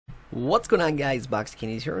What's going on, guys?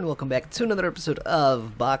 BoxyKenny's here, and welcome back to another episode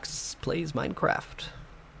of Box Plays Minecraft.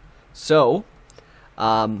 So,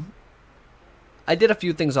 I did a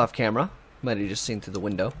few things off camera. Might have just seen through the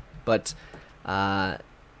window, but I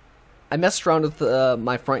messed around with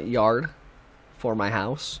my front yard for my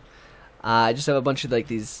house. I just have a bunch of like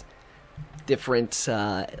these different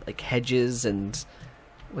like hedges and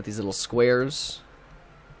with these little squares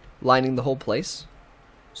lining the whole place.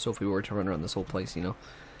 So if we were to run around this whole place, you know,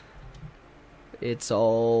 it's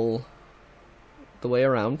all the way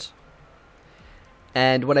around.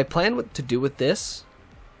 And what I plan to do with this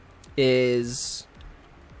is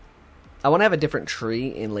I want to have a different tree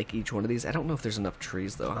in like each one of these. I don't know if there's enough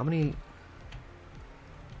trees though. How many?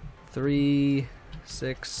 3,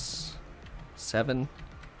 6, 7.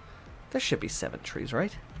 There should be 7 trees,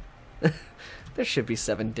 right? There should be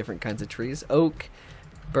 7 different kinds of trees. Oak,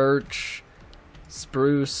 birch,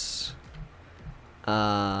 spruce.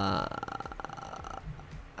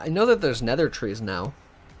 I know that there's nether trees now.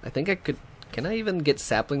 I think I could... Can I even get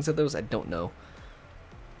saplings of those? I don't know.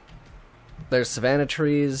 There's savanna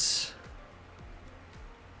trees.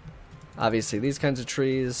 Obviously, these kinds of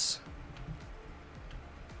trees.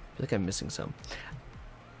 I feel like I'm missing some.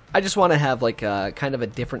 I just want to have like a kind of a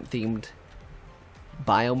different themed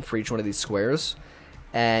biome for each one of these squares.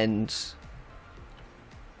 And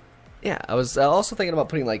yeah, I was also thinking about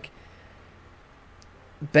putting like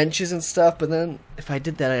benches and stuff, but then if I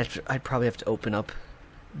did that, I'd probably have to open up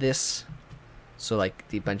this so like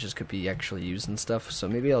the benches could be actually used and stuff. So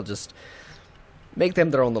maybe I'll just make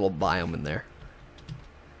them their own little biome in there.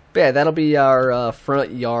 But yeah, that'll be our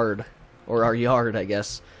front yard, or our yard, I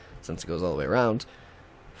guess, since it goes all the way around,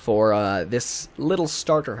 for this little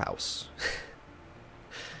starter house.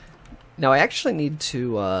 Now I actually need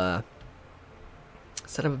to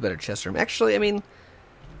set up a better chest room. Actually, I mean,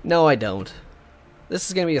 no, I don't. This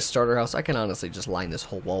is going to be a starter house. I can honestly just line this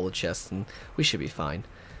whole wall with chests and we should be fine.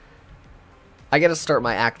 I got to start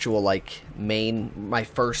my actual, like, my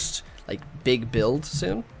first, like, big build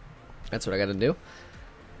soon. That's what I got to do.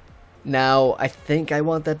 Now, I think I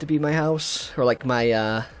want that to be my house. Or, like, my,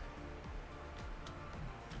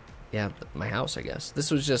 yeah, my house, I guess. This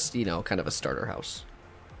was just, you know, kind of a starter house.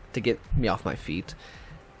 To get me off my feet.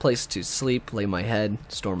 Place to sleep, lay my head,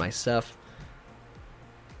 store my stuff.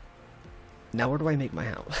 Now where do I make my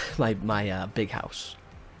house? my big house.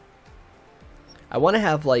 I want to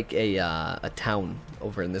have like a town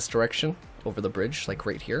over in this direction, over the bridge, like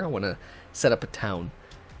right here. I want to set up a town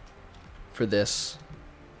for this.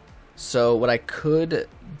 So what I could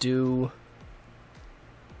do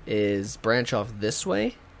is branch off this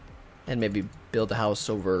way and maybe build a house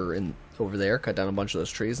over there, cut down a bunch of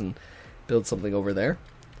those trees and build something over there.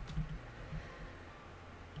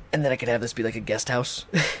 And then I could have this be like a guest house.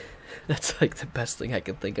 That's like the best thing I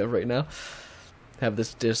can think of right now. Have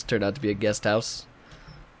this just turn out to be a guest house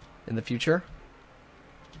in the future.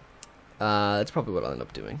 That's probably what I'll end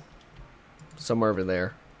up doing. Somewhere over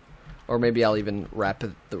there. Or maybe I'll even wrap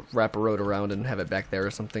a road around and have it back there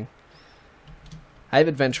or something. I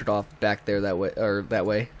haven't ventured off back there that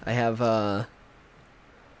way. I have, what'd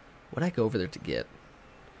I go over there to get?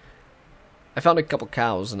 I found a couple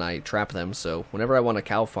cows and I trapped them, so whenever I want a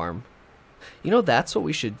cow farm... You know, that's what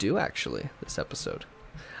we should do, actually, this episode.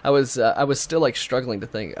 I was still, like, struggling to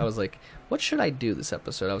think. I was like, what should I do this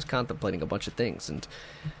episode? I was contemplating a bunch of things, and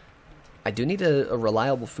I do need a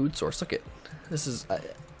reliable food source. Look at this is...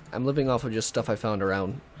 I'm living off of just stuff I found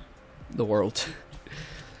around the world.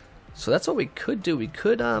 So that's what we could do. We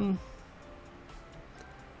could,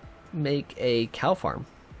 make a cow farm.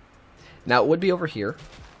 Now, it would be over here.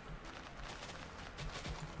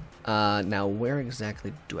 Now where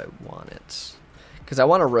exactly do I want it? Because I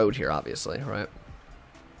want a road here, obviously, right?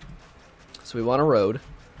 So we want a road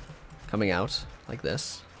coming out like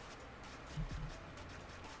this.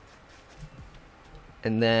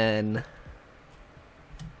 And then...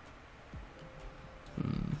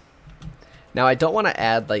 Now I don't want to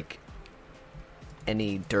add, like,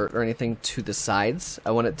 any dirt or anything to the sides.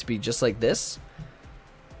 I want it to be just like this.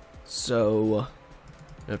 So,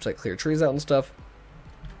 I have to, like, clear trees out and stuff.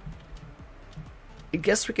 I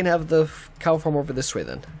guess we can have the cow farm over this way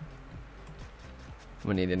then. I'm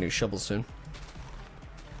gonna need a new shovel soon.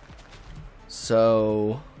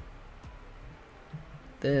 So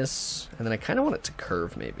this, and then I kind of want it to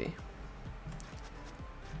curve maybe.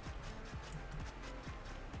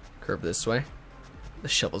 Curve this way. The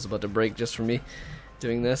shovel's about to break just for me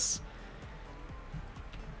doing this.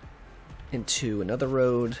 Into another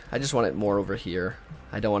road. I just want it more over here.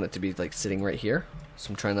 I don't want it to be like sitting right here.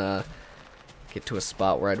 So I'm trying to get to a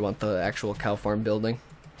spot where I'd want the actual cow farm building.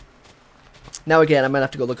 Now again, I might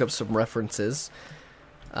have to go look up some references,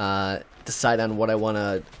 decide on what I want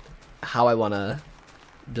to, how I want to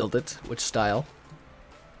build it, which style.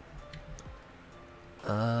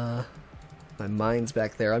 My mine's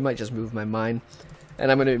back there. I might just move my mine.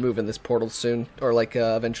 And I'm going to be moving this portal soon, or like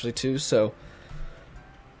eventually too, so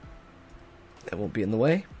it won't be in the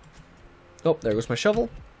way. Oh, there goes my shovel.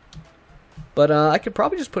 But I could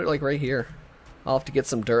probably just put it like right here. I'll have to get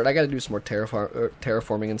some dirt. I got to do some more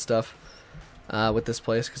terraforming and stuff with this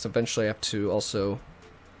place, because eventually I have to also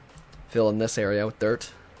fill in this area with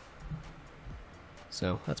dirt.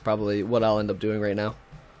 So that's probably what I'll end up doing right now.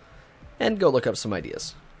 And go look up some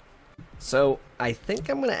ideas. So I think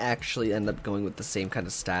I'm going to actually end up going with the same kind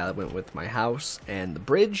of style I went with my house and the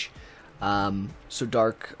bridge. So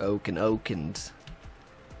dark oak and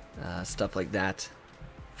stuff like that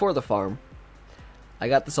for the farm. I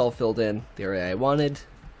got this all filled in, the area I wanted.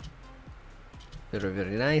 Very,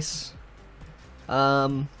 very nice.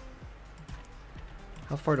 How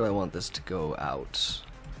far do I want this to go out?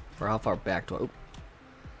 Or how far back do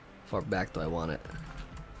I want it?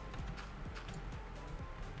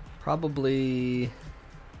 Probably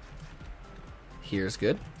here's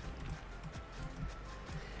good.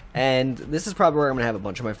 And this is probably where I'm going to have a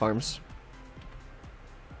bunch of my farms.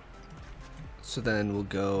 So then we'll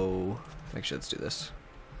go... Actually, let's do this.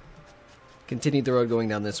 Continue the road going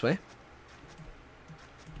down this way.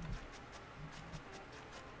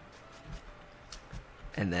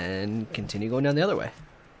 And then continue going down the other way.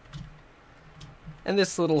 And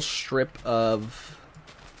this little strip of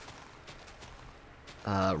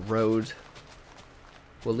road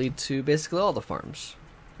will lead to basically all the farms.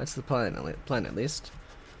 That's the plan at least.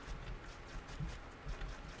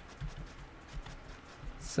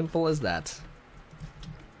 Simple as that.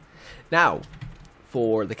 Now,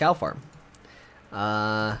 for the cow farm.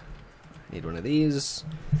 Need one of these.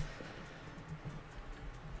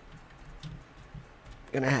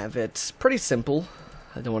 Gonna have it pretty simple.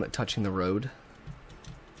 I don't want it touching the road.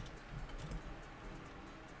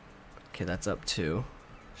 Okay, that's up 2.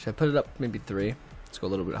 Should I put it up maybe 3? Let's go a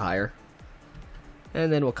little bit higher.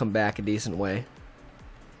 And then we'll come back a decent way.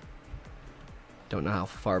 Don't know how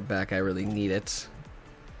far back I really need it.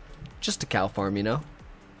 Just a cow farm, you know?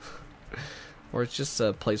 Or it's just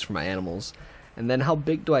a place for my animals. And then how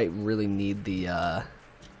big do I really need the,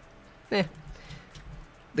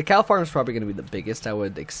 The cow farm is probably going to be the biggest I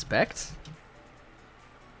would expect.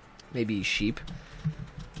 Maybe sheep.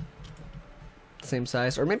 Same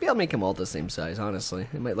size. Or maybe I'll make them all the same size, honestly.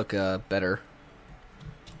 It might look better.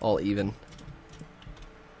 All even.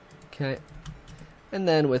 Okay. And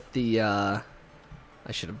then with the, I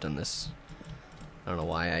should have done this. I don't know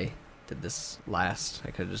why I did this last.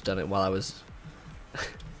 I could have just done it while I was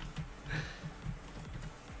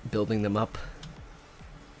building them up.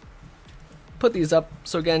 Put these up.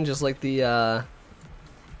 So again, just like the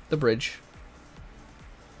bridge.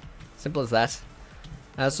 Simple as that.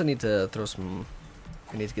 I also need to throw some...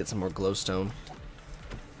 I need to get some more glowstone.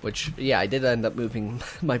 Which, yeah, I did end up moving...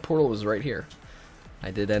 My portal was right here.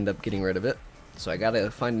 I did end up getting rid of it. So I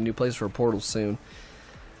gotta find a new place for a portal soon.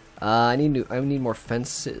 I need more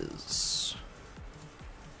fences.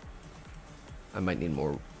 I might need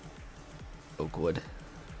more oak wood.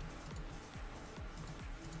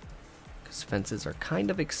 Because fences are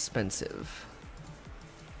kind of expensive.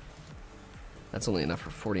 That's only enough for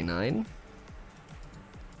 49.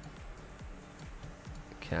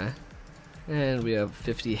 Okay. And we have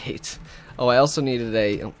 58. Oh, I also needed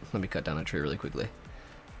a... Oh, let me cut down a tree really quickly.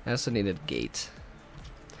 I also needed a gate.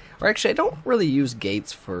 Or actually, I don't really use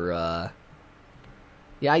gates for...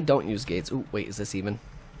 Yeah, I don't use gates. Ooh, wait, is this even?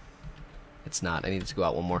 It's not. I need to go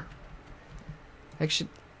out one more. Actually,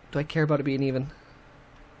 do I care about it being even?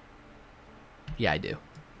 Yeah, I do.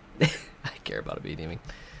 I care about it being even.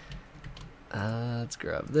 Let's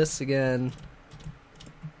grab this again.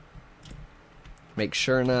 Make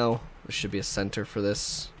sure now. There should be a center for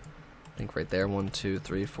this. I think right there. 1, 2,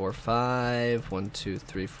 3, 4, 5. 1, 2,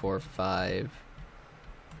 3, 4, 5.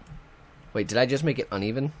 Wait, did I just make it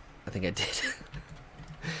uneven? I think I did.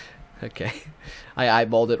 Okay. I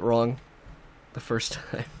eyeballed it wrong the first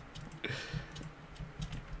time.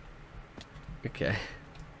 Okay.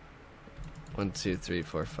 1, 2, 3,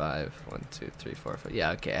 4, 5. 1, 2, 3, 4, 5.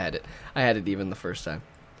 Yeah, okay, I had it even the first time.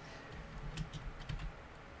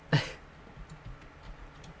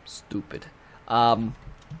 Stupid. Yeah,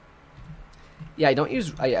 I don't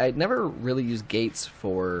use... I never really use gates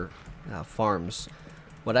for farms.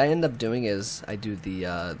 What I end up doing is I do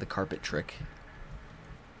the carpet trick.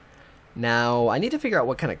 Now, I need to figure out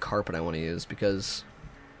what kind of carpet I want to use, because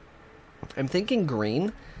I'm thinking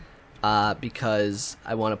green, because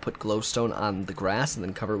I want to put glowstone on the grass and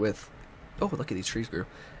then cover it with... Oh, look at these trees grew.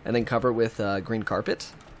 And then cover it with green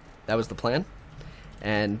carpet. That was the plan.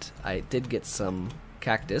 And I did get some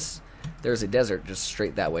cactus. There's a desert just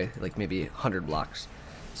straight that way, like maybe 100 blocks.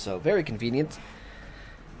 So very convenient.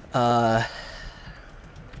 Where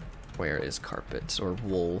is carpet or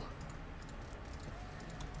wool?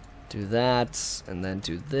 Do that, and then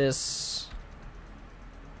do this.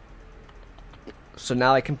 So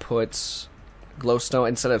now I can put glowstone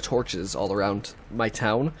instead of torches all around my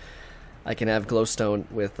town. I can have glowstone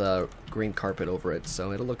with green carpet over it,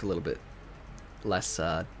 so it'll look a little bit less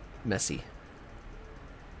messy.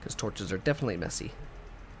 Because torches are definitely messy.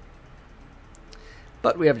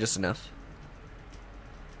 But we have just enough.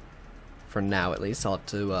 For now, at least. I'll have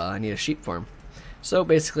to, I need a sheep farm. So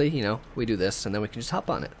basically, you know, we do this, and then we can just hop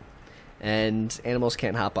on it. And animals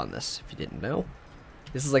can't hop on this, if you didn't know.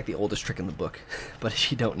 This is like the oldest trick in the book. But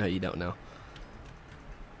if you don't know, you don't know.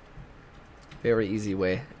 Very easy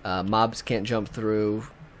way. Mobs can't jump through.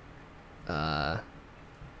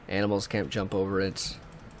 Animals can't jump over it.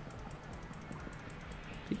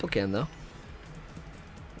 People can, though.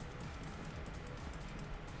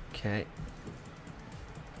 Okay.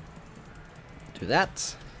 Do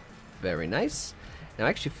that. Very nice. Now I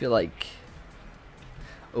actually feel like...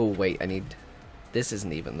 Oh, wait, I need... This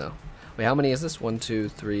isn't even, though. Wait, how many is this? 1, 2,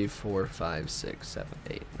 3, 4, 5, 6, 7,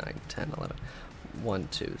 8, 9, 10, 11. 1,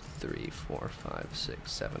 2, 3, 4, 5,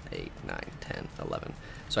 6, 7, 8, 9, 10, 11.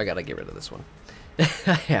 So I gotta get rid of this one.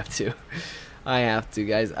 I have to. I have to,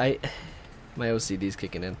 guys. My OCD's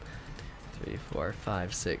kicking in. 3, 4,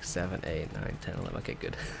 5, 6, 7, 8, 9, 10, 11. Okay,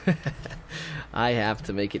 good. I have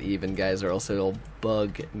to make it even, guys, or else it'll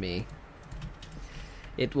bug me.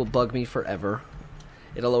 It will bug me forever.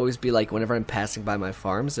 It'll always be like, whenever I'm passing by my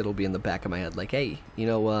farms, it'll be in the back of my head, like, hey, you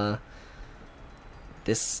know,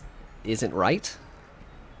 this isn't right.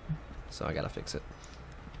 So I gotta fix it.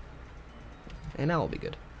 And now we'll be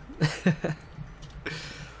good.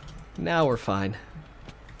 Now we're fine.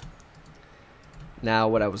 Now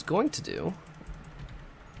what I was going to do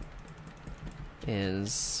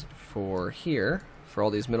is for here, for all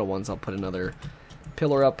these middle ones, I'll put another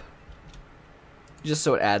pillar up just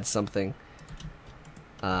so it adds something.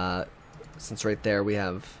 Since right there we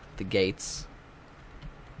have the gates.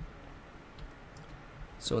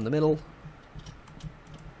 So in the middle,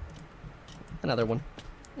 another one,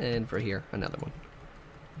 and for here, another one.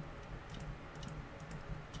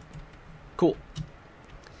 Cool.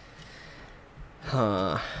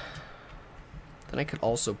 Then I could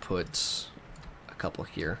also put a couple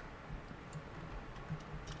here.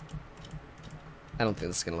 I don't think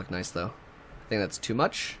this is gonna look nice though. I think that's too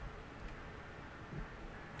much.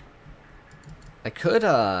 I could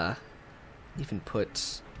even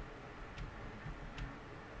put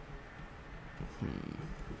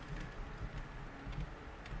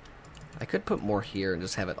I could put more here and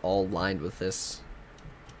just have it all lined with this.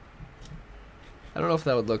 I don't know if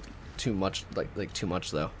that would look too much, like too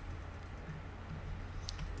much though.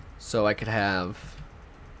 So I could have...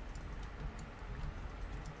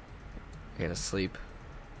 I gotta sleep.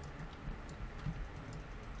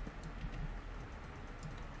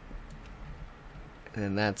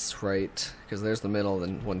 And that's right, because there's the middle,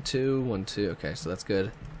 then 1, 2, 1, 2. Okay, so that's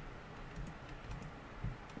good.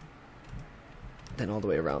 Then all the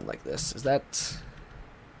way around like this. Is that...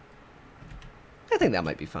 I think that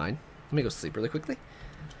might be fine. Let me go sleep really quickly.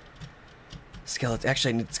 Skeleton.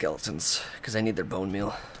 Actually, I need skeletons, because I need their bone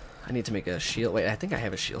meal. I need to make a shield. Wait, I think I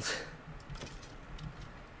have a shield.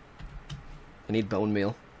 I need bone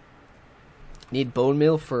meal. Need bone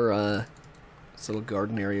meal for this little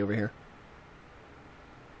garden area over here.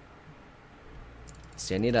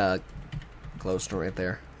 See, I need a glowstone right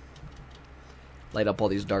there. Light up all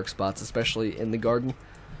these dark spots, especially in the garden.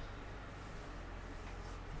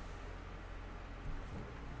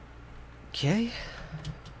 Okay.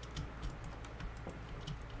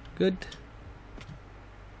 Good.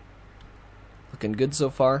 Looking good so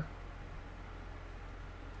far.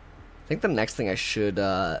 I think the next thing I should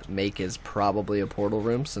make is probably a portal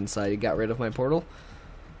room, since I got rid of my portal.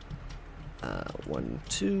 1,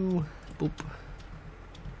 2, boop.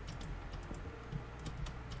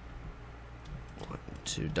 1,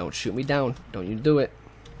 2, don't shoot me down. Don't you do it.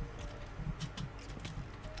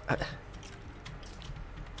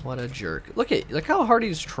 What a jerk. Look how hard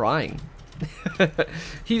he's trying.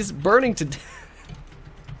 He's burning to death.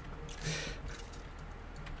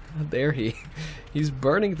 There he's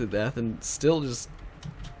burning to death and still just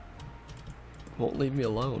won't leave me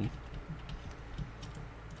alone.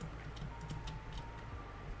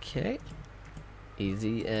 Okay.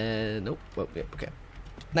 Easy and nope. Well, yeah, okay.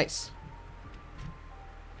 Nice.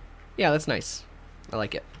 Yeah, that's nice. I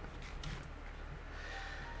like it.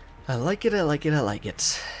 I like it, I like it, I like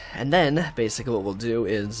it. And then, basically what we'll do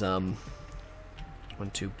is, 1,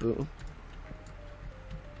 2, boom.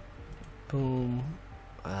 Boom.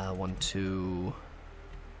 1, 2.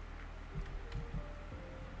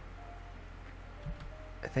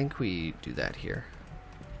 I think we do that here.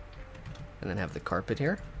 And then have the carpet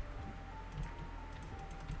here.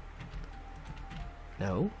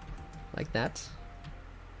 No. Like that.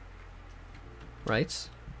 Right.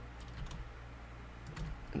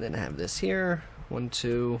 And then have this here. 1,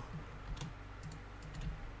 2.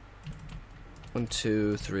 1,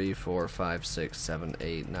 2, 3, 4, 5, 6, 7,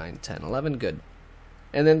 8, 9, 10, 11. Good.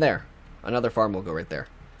 And then there. Another farm will go right there.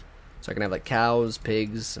 So I can have like cows,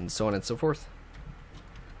 pigs, and so on and so forth.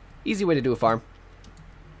 Easy way to do a farm.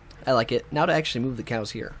 I like it. Now to actually move the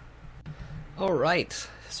cows here. Alright.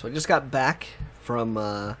 So I just got back from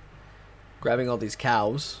grabbing all these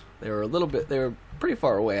cows. They were pretty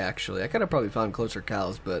far away actually. I could have probably found closer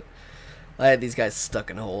cows, but I had these guys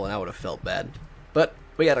stuck in a hole and I would have felt bad. But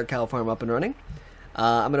we got our cow farm up and running.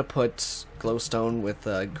 I'm going to put glowstone with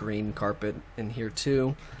green carpet in here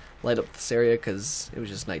too. Light up this area because it was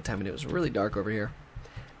just nighttime and it was really dark over here.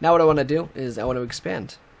 Now what I want to do is I want to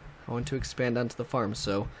expand. I want to expand onto the farm,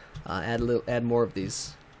 so add more of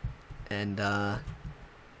these. And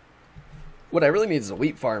what I really need is a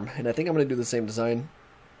wheat farm, and I think I'm going to do the same design.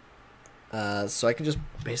 So I can just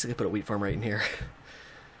basically put a wheat farm right in here.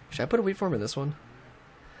 Should I put a wheat farm in this one?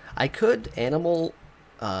 I could animal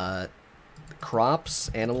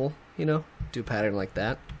crops, you know, do a pattern like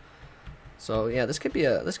that. So yeah, this could be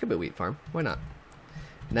a wheat farm. Why not?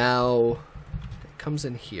 Now it comes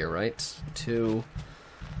in here, right? I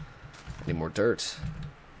need more dirt.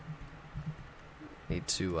 Need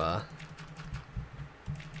to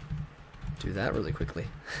do that really quickly.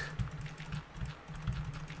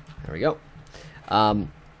 There we go.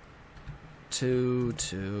 2,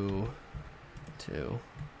 2, 2.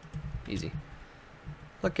 Easy.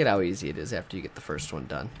 Look at how easy it is after you get the first one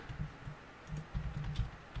done.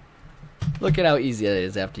 Look at how easy it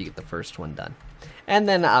is after you get the first one done. And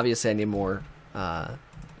then obviously I need more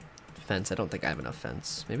fence. I don't think I have enough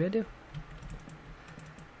fence. Maybe I do.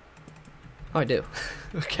 Oh, I do.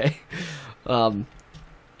 Okay.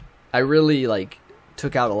 I really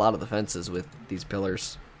took out a lot of the fences with these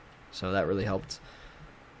pillars, so that really helped.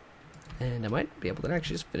 And I might be able to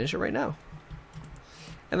actually just finish it right now.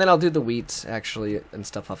 And then I'll do the wheat actually and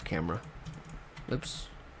stuff off camera. Oops.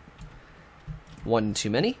 1 too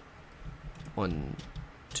many. 1,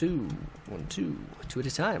 2, 1, 2, 2 at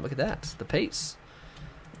a time. Look at that. The pace.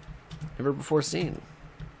 Never before seen.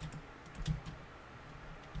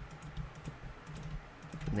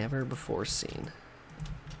 Never before seen.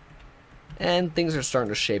 And things are starting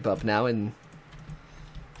to shape up now in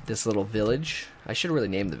this little village. I should really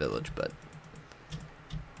name the village, but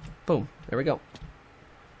boom, there we go.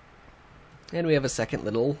 And we have a second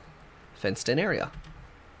little fenced-in area.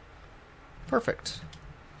 Perfect.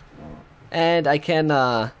 And I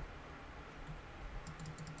can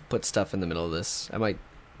put stuff in the middle of this. I might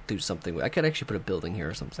do something. I could actually put a building here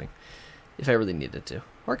or something if I really needed to.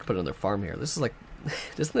 Or I could put another farm here. This is like,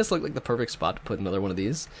 doesn't this look like the perfect spot to put another one of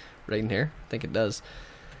these right in here? I think it does.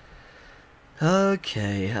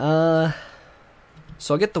 Okay.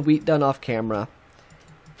 So I'll get the wheat done off camera.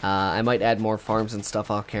 I might add more farms and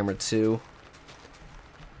stuff off camera too.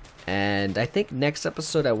 And I think next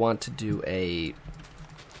episode I want to do a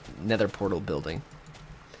nether portal building.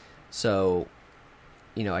 So,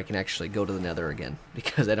 you know, I can actually go to the nether again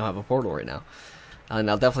because I don't have a portal right now. And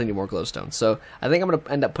I'll definitely need more glowstone. So I think I'm going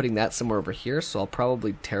to end up putting that somewhere over here. So I'll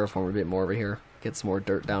probably terraform a bit more over here. Get some more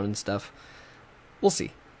dirt down and stuff. We'll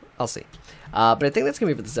see. I'll see. But I think that's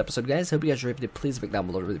going to be it for this episode, guys. Hope you guys are able to please click down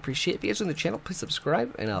below. I really appreciate it. If you guys are on the channel, please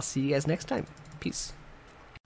subscribe. And I'll see you guys next time. Peace.